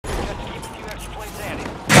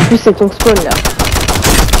plus c'est ton spawn là.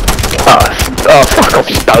 Oh fuck off,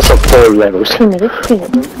 that was up 4 levels. Je vais récupérer.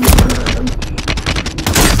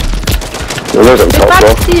 Well, those on C'est top pas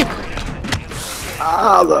floor. possible.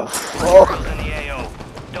 Ah, the fuck!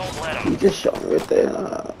 You just shot me right there.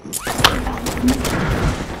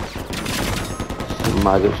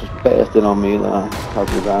 Maggots just bursting on me there.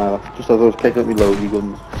 Just as I was picking up my loadie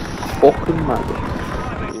guns. Fucking maggots.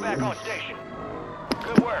 Back on station.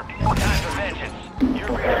 Good work. Time for vengeance. You're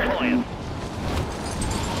redeploying.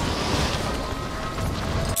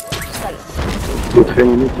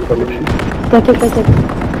 T'inquiète, t'inquiète.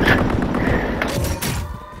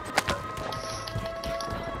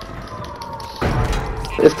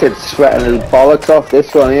 This kid's sweating his bollocks off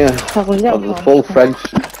this one here. Ça revient. There's a full French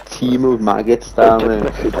team of maggots down there.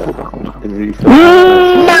 In refill.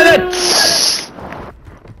 Maggots!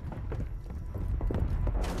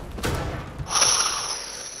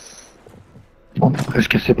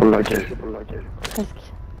 Presque c'est pour la gueule. Presque.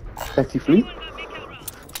 Petty Fleet.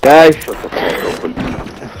 Guy.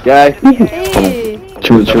 Guy. Hey.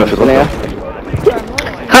 Tu m'as fait trop peur.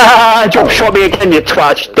 Haha, jump shot me again, you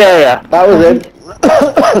twat, there! That was him.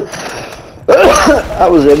 That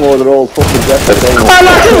was him or they're all fucking dressed the same.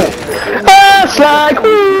 Ah, slag!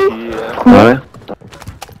 Ouais.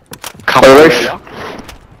 Cover roof.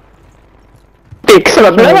 Big son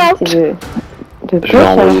of a blowout! De Je vais boss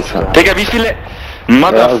envoyer alors. ça. Digga, wie viele? Ja,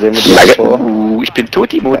 Mother... sehen wir die Maggot. vor. Ich bin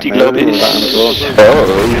Toti-Moti, glaube ich. Ja, Oh,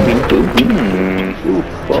 ich bin Toti. Tu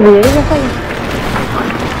veux y aller la faille?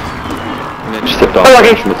 Je sais pas, Oh, ok.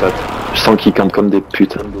 je me tâte. Je sens qu'ils campent comme des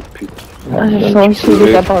putes. Ah, je sens que tu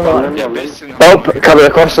les as pas loin. Oh, coming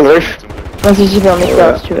across the roof. Vas-y, j'y vais en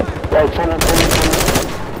extérieur si tu veux.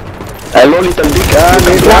 Hello, little dick.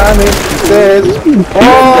 Damn it, says.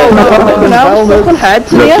 Oh, nou, fucking head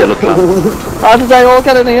Là, il y a hier. l'autre là. Ah, ze zijn ook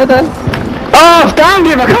aan het neer dan. Oh, damn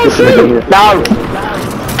him, I can't see him. No.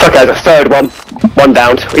 Fuck, there's a third one. One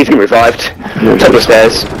downed. He's getting revived. Top of the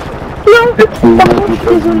stairs.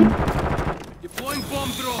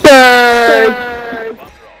 Burn!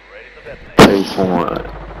 Ils sont...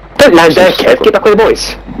 Don't land there, Kev. Get back with the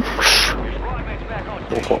boys.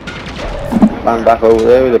 Man back over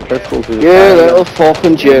there with a pistol to the You side. little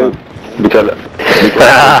fucking Jew. Michael.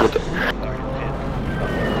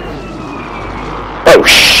 Oh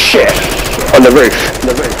shit! On the roof.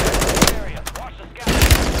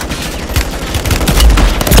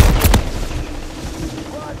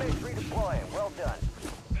 Squad mates redeploying. Well done.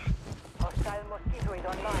 Hostile mosquito is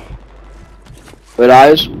online. With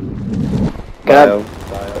eyes. Get up.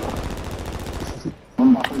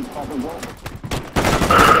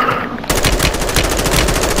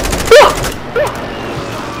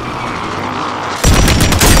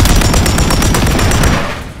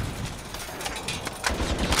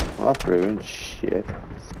 That's ruined shit.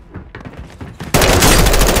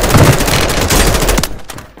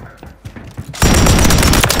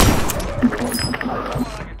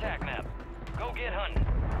 Attack map. Go get hunting.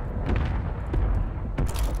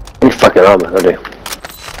 You fucking armor, don't you?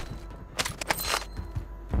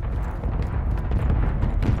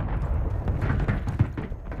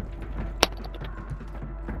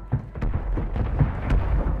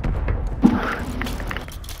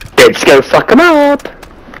 Let's go fuck 'em up!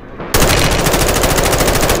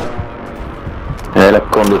 La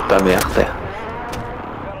con de ta merde. Got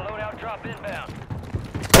a loadout drop inbound.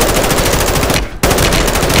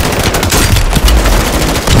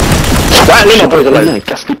 Ouais, les boys are Là, alone. il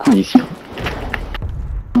casse les couilles ici.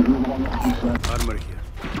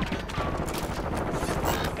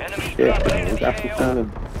 Enemies Yeah, dropping he's into actually the AO.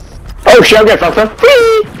 standing. Oh shit, I'm going faster.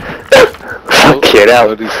 Fuck it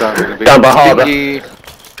out. Down by harbour.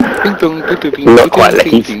 Not quite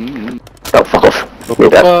lucky. Oh, fuck off.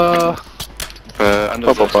 Need that.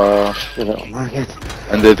 You little maggot.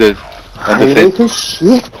 And they did. And You they little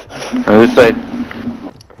shit. And they say,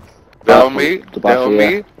 they're on me, The they're on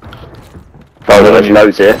battery, me, Oh, there's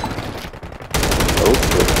loads here.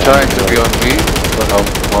 trying to be on me, but I'm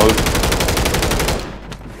mode.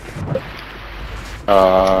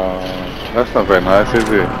 That's not very nice, is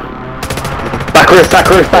it? Back roof, back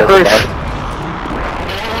roof, back roof.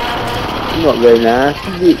 Not very nice,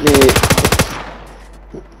 is it, mate?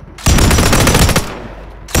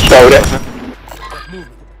 Sold it.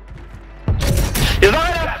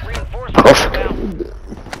 Reinforcements Fuck off. inbound.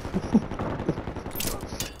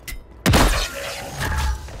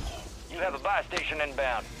 You have a buy station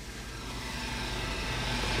inbound.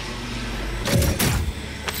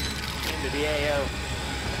 Into the AO.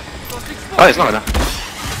 Oh, it's not enough.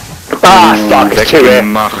 Ah, fuck, it's two here.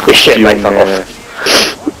 This shit, mate, fuck off.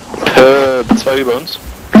 2 über uns.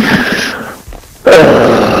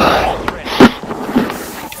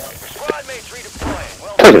 Squad mates redeploying.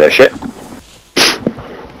 Well Look at that shit.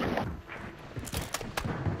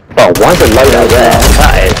 Oh, why is it loadout there?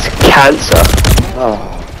 That is cancer. Oh.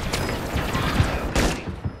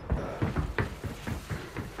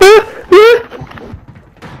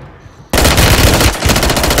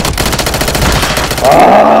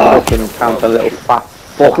 Fucking encounter little fat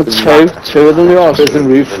fucking Two of them you are. prison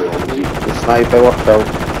roof. The sniper, watch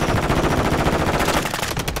out.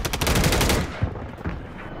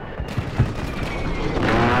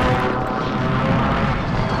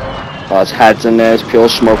 Oh, there's heads in there, there's pure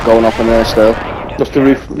smoke going off in there still. Just the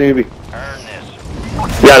roof, newbie. earn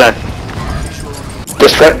this. Yeah, no.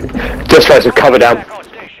 Just try to cover down. Back on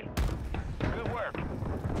station. Good work.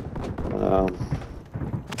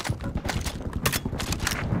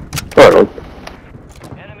 Hold on.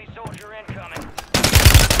 Enemy soldier incoming.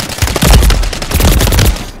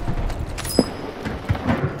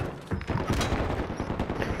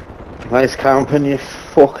 Nice camping, you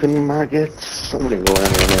fucking maggots. Somebody go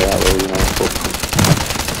anywhere near that way, you know.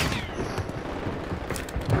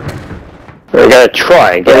 We're gonna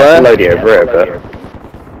try and get Lodi over here, but...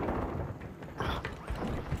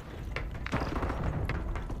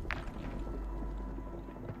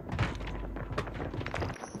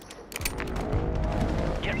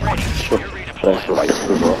 Get ready. You're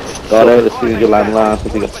redeploying. Got out as soon as you land last,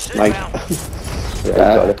 if you got sniped.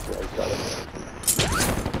 Yeah, got it.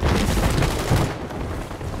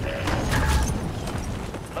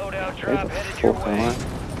 Loadout drop headed your Fucking way. hell.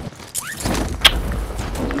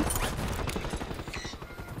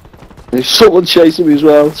 There's someone chasing me as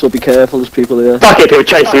well, so be careful, there's people here. Fuck it, he'll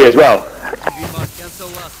chase you as well.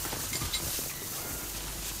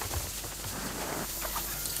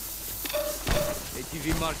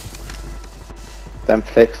 Them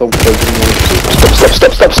flicks on prison.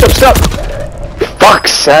 Stop!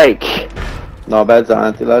 Fuck's sake! No beds,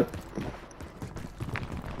 aren't you, lad?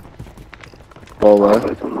 Oh, well.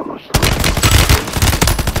 Fire sale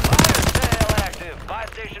active. Buy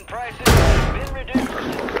station prices have been reduced.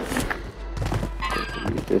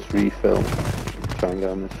 Use this refill. Try and get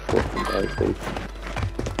on this fucking buy station.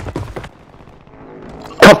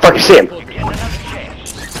 Can't fucking see him. You're getting another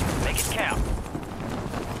chance. Make it count.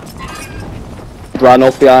 Ran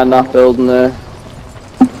up behind that building there.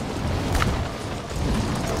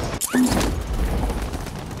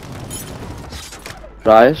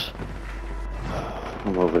 Rise.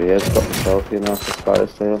 I'm over here, stop myself, you know, for fire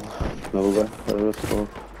sale. Nova, whatever it's called.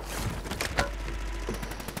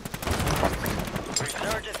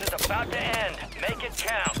 Resurgence is about to end. Make it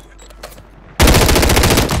count.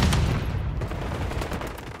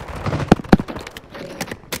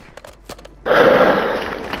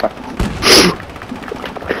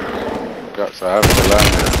 Got to have to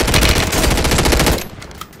land there.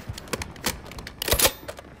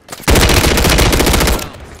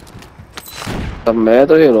 A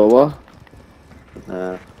murder here or what?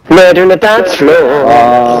 Nah. Murder in the dance floor.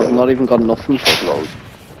 I've not even got nothing.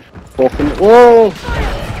 Fucking. Whoa!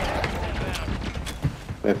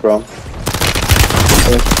 Where from?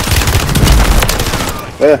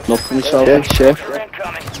 Where? Nothing, so Yeah. shit. You're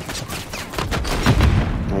incoming.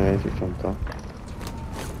 Oh, yeah, you jumped on.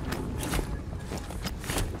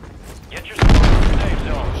 Get your squad to the safe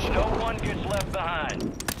zone. No one gets left behind.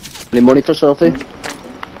 Any money for selfie?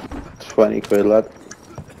 20 quid, lad.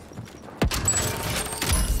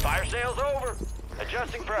 Fire sale's over.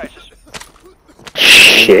 Adjusting prices. Card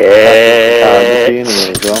machine Shit.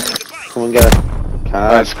 here as well. Come and get a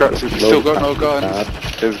card. Alright, Scraps, if you still got no guns,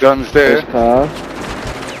 there's guns there. Car.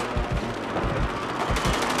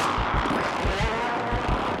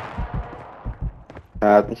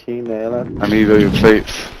 Card machine there, lad. I need all your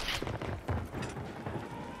plates.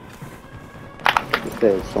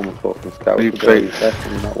 There's someone fucking scout. Need today, plates.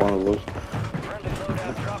 definitely not one of us. Friendly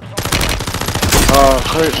loadout drops on Oh,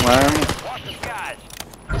 quick, man. Watch the skies.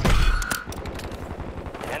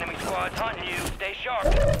 Enemy squad's hunting you. Stay sharp.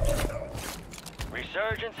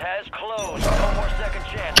 Resurgence has closed. No more second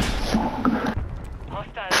chances.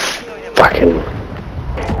 Hostile civilian. Fucking.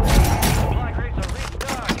 Supply crates are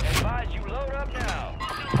restocked. Advise you load up now.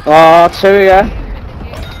 Ah, two, yeah.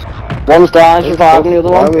 One's down, surviving the other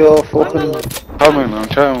Why are one. we all fucking... Coming, we're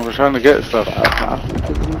trying to get stuff.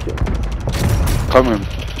 Coming.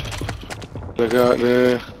 Look out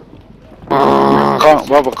there. Can't,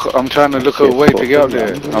 Robert, I'm trying to look at a way to get up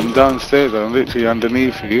there. I'm downstairs, I'm literally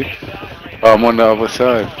underneath you. I'm on the other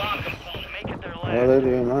side. Make it their What are they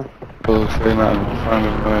doing, man? Oh, say nothing, find a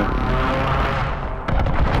way.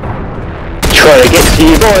 Trying to get to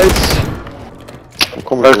you boys. I'm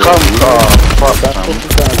coming Come, towards you. oh, fuck, That man. fucking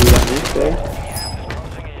can't do that, mate, eh?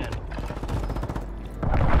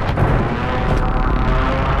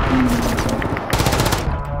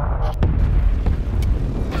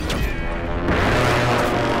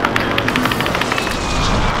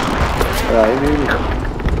 Right, really.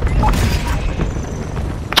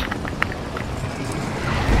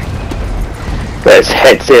 There's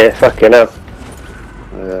heads here, fucking hell.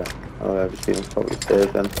 Yeah. Oh, I've seen him probably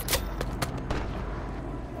stairs then.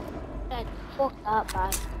 Fuck that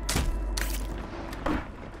bad.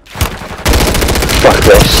 Fuck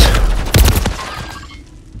this.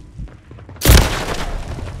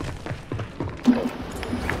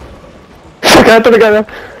 Fuck, I don't go there.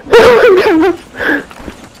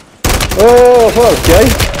 Oh, fuck, Jay.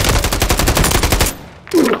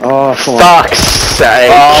 Oh, come on. Fuck's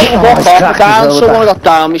sake. Oh, fuck off, Jack down, is over someone there. got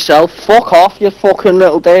down myself. Fuck off, you fucking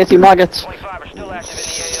little dirty maggots. 25 are still active in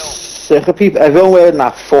the AO. Sick of people, everyone wearing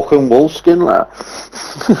that fucking wolf skin, like.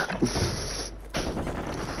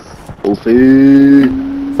 Wolfie.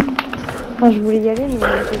 Moi je voulais y aller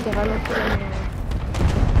mais j'étais ralenti.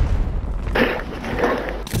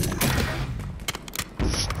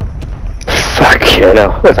 Fuck you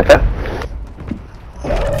know. Where's that guy?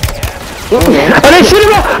 I didn't see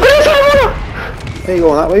him! I didn't see him! Where you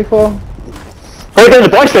going that way for? Oh, get the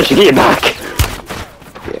bike station, get you back!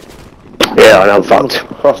 Yeah, I know, I'm fucked.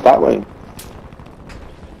 Cross that way.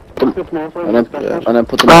 And then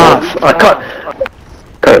put them Ah, down. I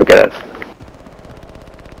can't get it.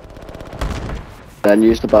 Then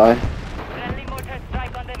use the buy. Friendly mortar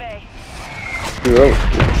strike on the way. Do it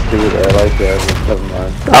there, like, never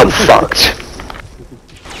mind. I'm fucked.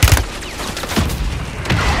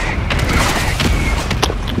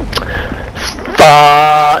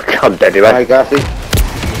 Fuck! I'm dead anyway. Hi, Gassy.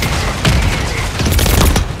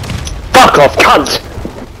 Fuck off, cunt!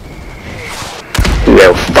 You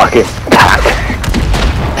little fucking pack.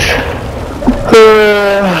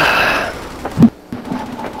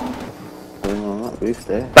 Oh, that roof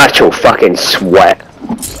there. Actual fucking sweat.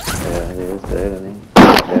 Yeah, it is there, isn't he?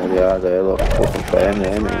 There they are, there, look. Fucking fair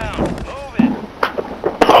there, mate.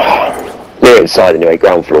 You're inside anyway,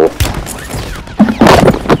 ground floor.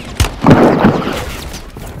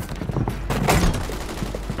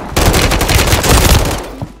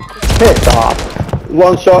 Piss off.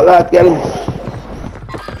 One shot, lad, get him.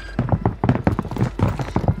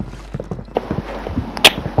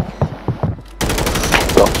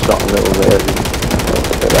 Got shot a little there.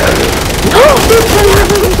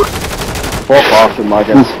 Fuck off, you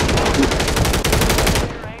maggots.